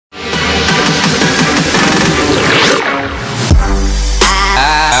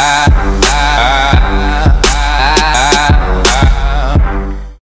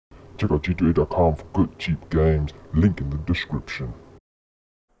G2A.com for good cheap games. Link in the description.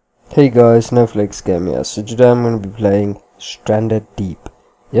 Hey guys, Snowflakes Game here. So today I'm going to be playing Stranded Deep.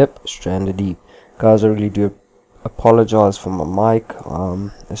 Yep, Stranded Deep. Guys, I really do apologize for my mic.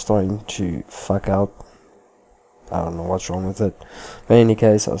 It's starting to fuck out. I don't know what's wrong with it. But in any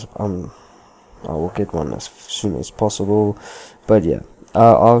case, I will get one as soon as possible. But yeah,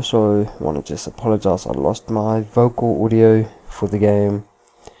 I also want to just apologize. I lost my vocal audio for the game.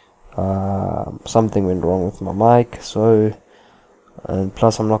 Something went wrong with my mic, so... And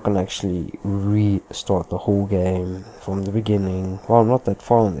plus I'm not going to actually restart the whole game from the beginning. Well, I'm not that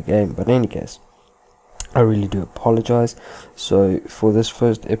far in the game, but in any case, I really do apologize. So for this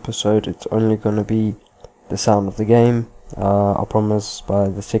first episode, it's only going to be the sound of the game. I promise by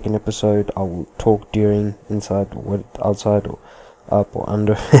the second episode I will talk during, inside, or outside, or up or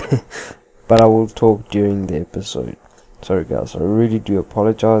under. But I will talk during the episode. Sorry guys, I really do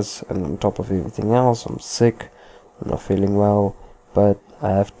apologize. And on top of everything else, I'm sick, I'm not feeling well. But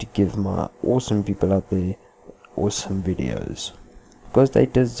I have to give my awesome people out there awesome videos, because they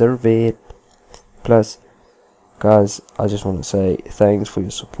deserve it. Plus, guys, I just want to say thanks for your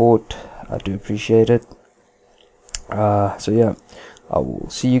support. I do appreciate it. So yeah, I will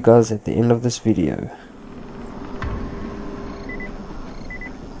see you guys at the end of this video.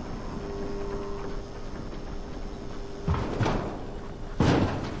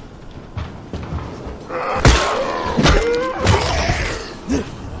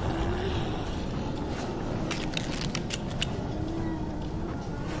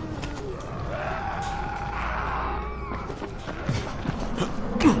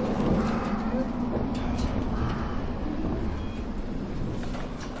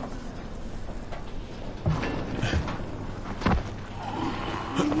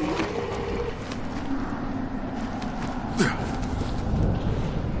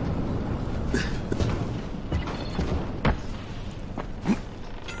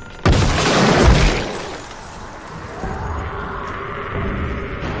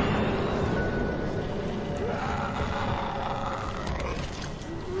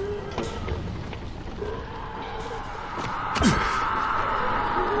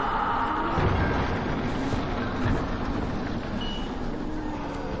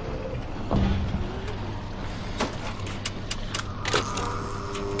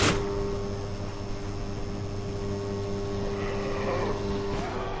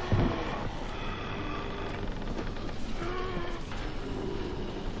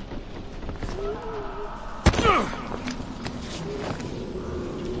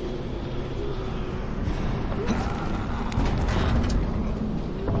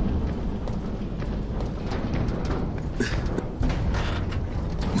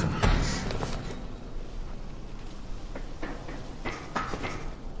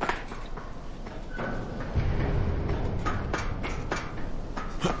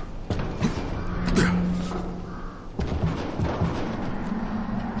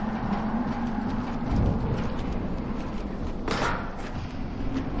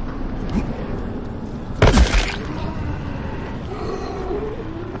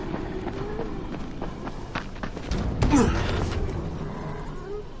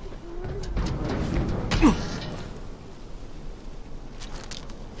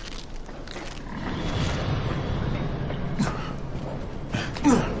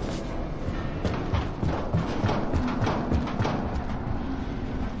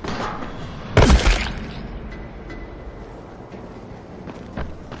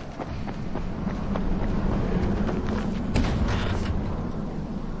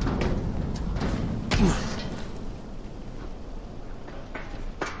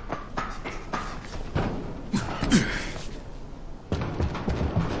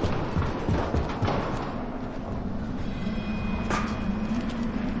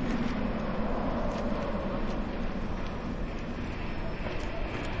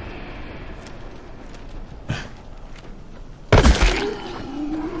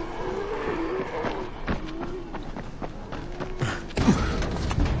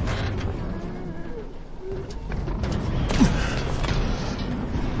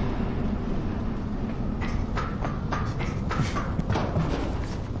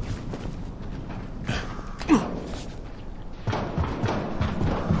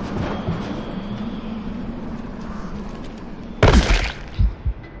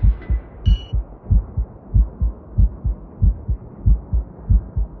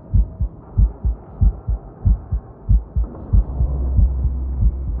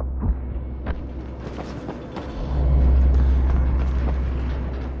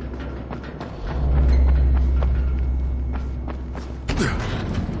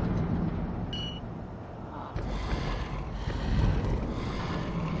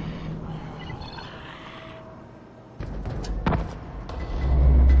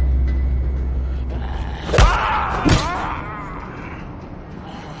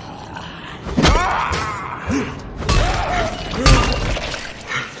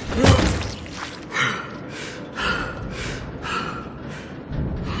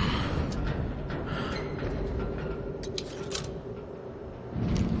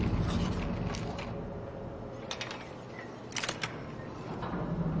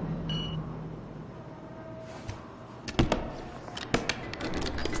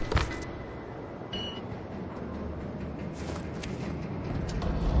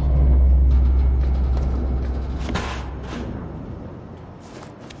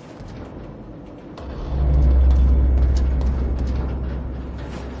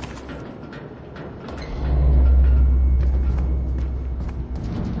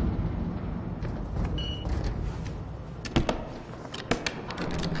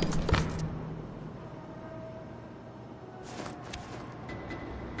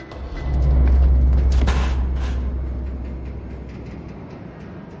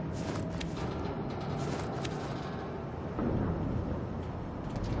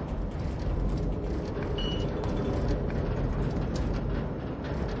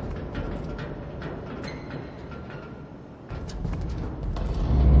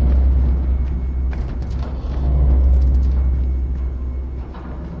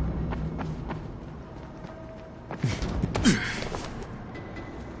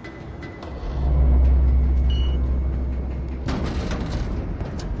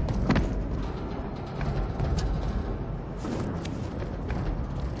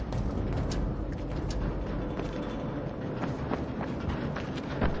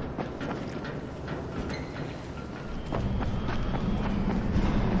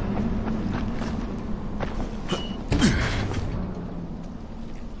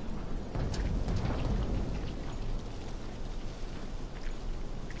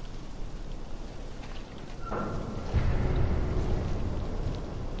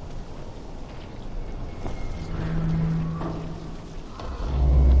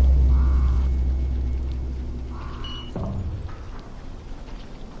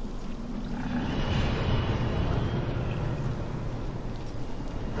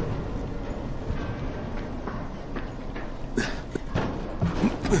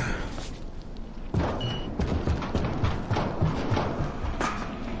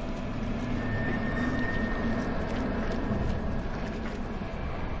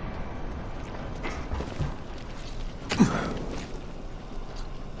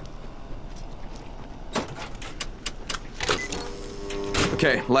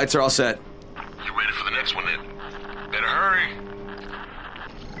 Okay, lights are all set. You ready for the next one then? Better hurry.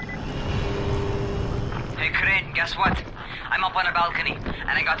 Hey, Crane, guess what? I'm up on a balcony, and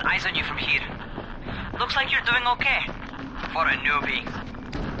I got eyes on you from here. Looks like you're doing okay. For a newbie.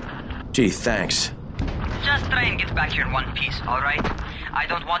 Gee, thanks. Just try and get back here in one piece, alright? I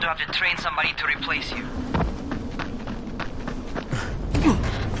don't want to have to train somebody to replace you.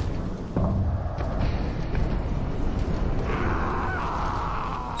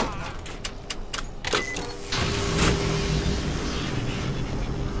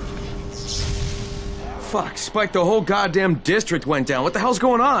 Fuck, Spike, the whole goddamn district went down. What the hell's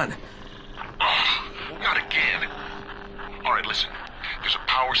going on? Oh, not again. Alright, listen. There's a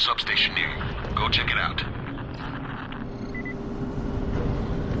power substation near you. Go check it out.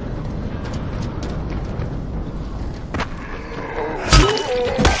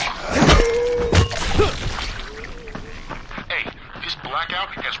 Hey, this blackout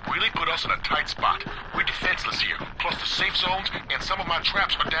has really put us in a tight spot. We're defenseless here. Plus the safe zones and some of my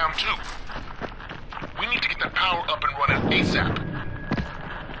traps are down too. We need to get that power up and running ASAP.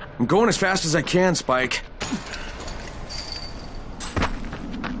 I'm going as fast as I can, Spike.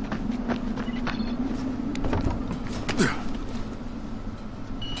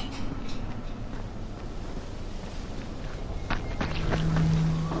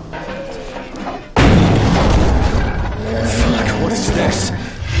 Fuck, what is this?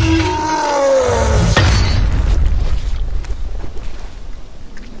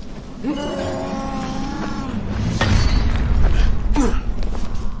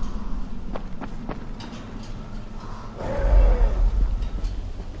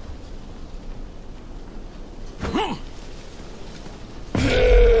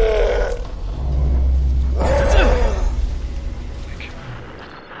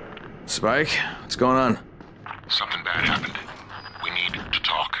 Spike, what's going on? Something bad happened. We need to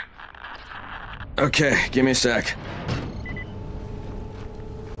talk. Okay, give me a sec.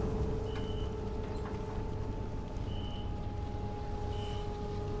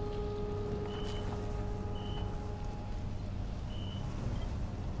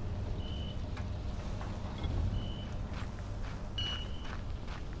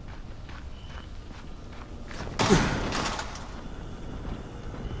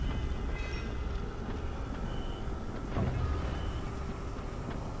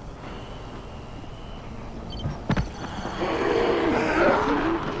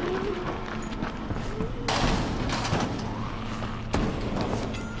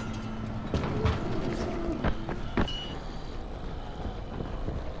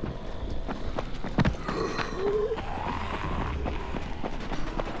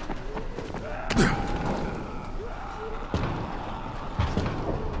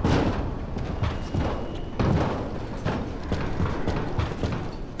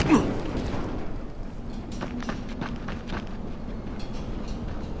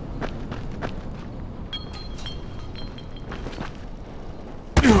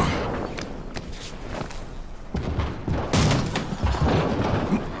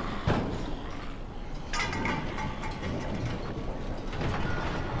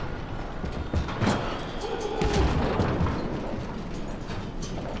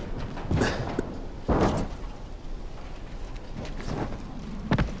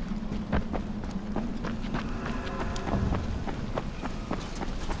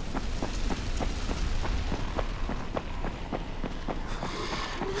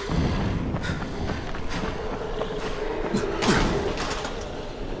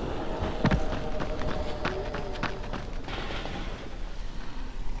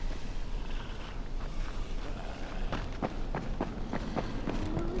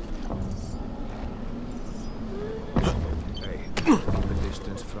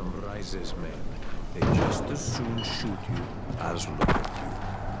 Men. They just as soon shoot you as look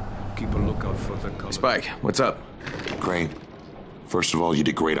at you. Keep a lookout for the color. Spike, what's up? Crane, first of all, you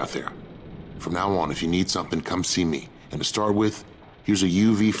did great out there. From now on, if you need something, come see me. And to start with, here's a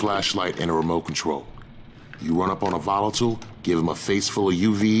UV flashlight and a remote control. You run up on a volatile, give him a face full of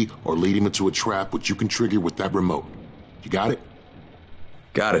UV, or lead him into a trap which you can trigger with that remote. You got it?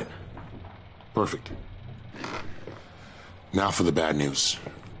 Got it. Perfect. Now for the bad news.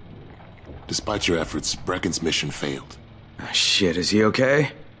 Despite your efforts, Brecken's mission failed. Shit, is he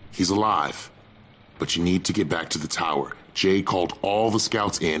okay? He's alive, but you need to get back to the tower. Jay called all the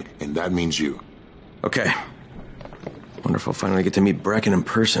scouts in, and that means you. Okay. Wonder if I'll finally get to meet Bracken in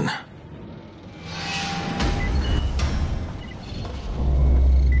person.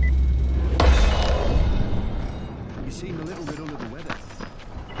 You seem a little bit under the weather.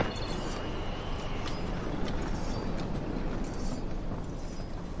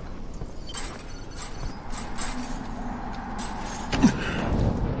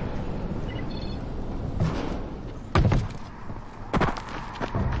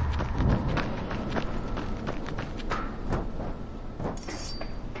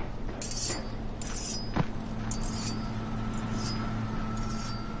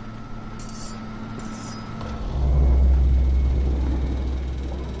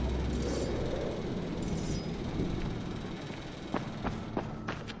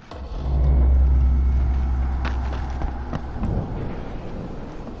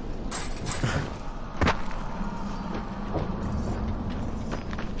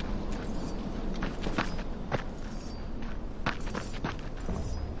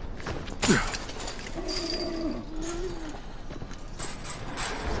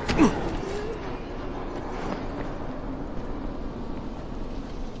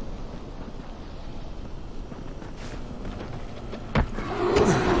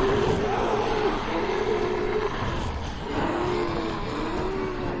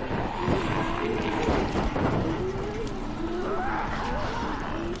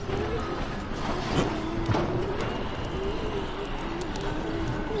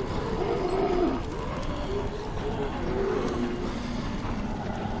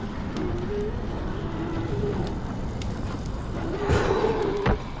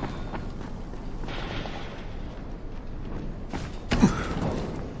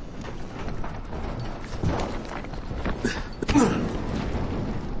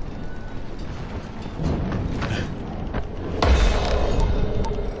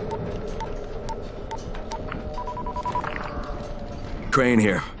 Crane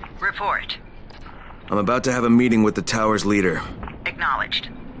here. Report. I'm about to have a meeting with the tower's leader. Acknowledged.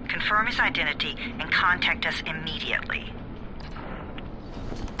 Confirm his identity and contact us immediately.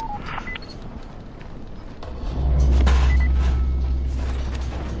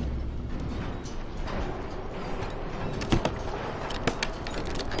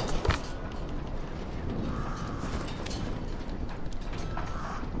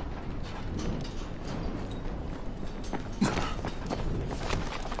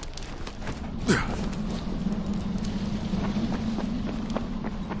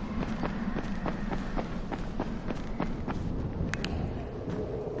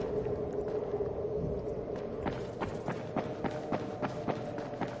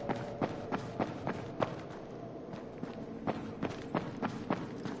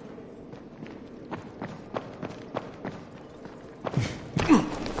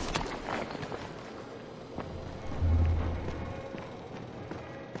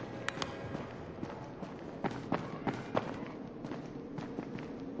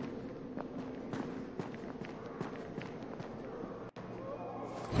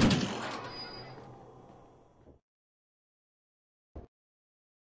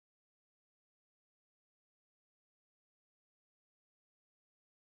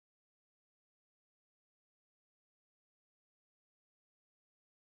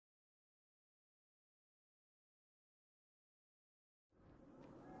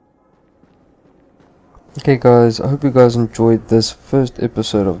 Okay guys, I hope you guys enjoyed this first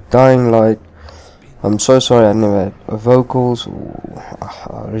episode of Dying Light. I'm so sorry I never had vocals. I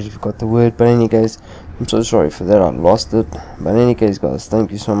already forgot the word, but any case, I'm so sorry for that, I lost it. But in any case guys,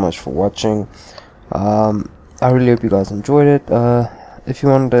 thank you so much for watching. I really hope you guys enjoyed it. If you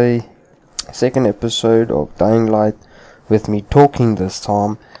want a second episode of Dying Light with me talking this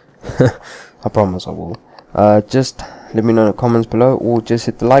time, I promise I will. Just let me know in the comments below, or just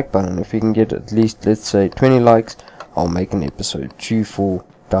hit the like button. If you can get at least, let's say, 20 likes, I'll make an episode 2 for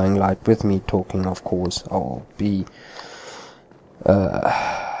Dying Light with me talking. Of course, I'll be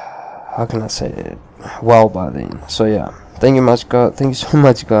how can I say it, well by then. So yeah, thank you so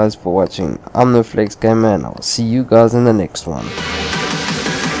much guys for watching. I'm the Flex Gamer, and I'll see you guys in the next one.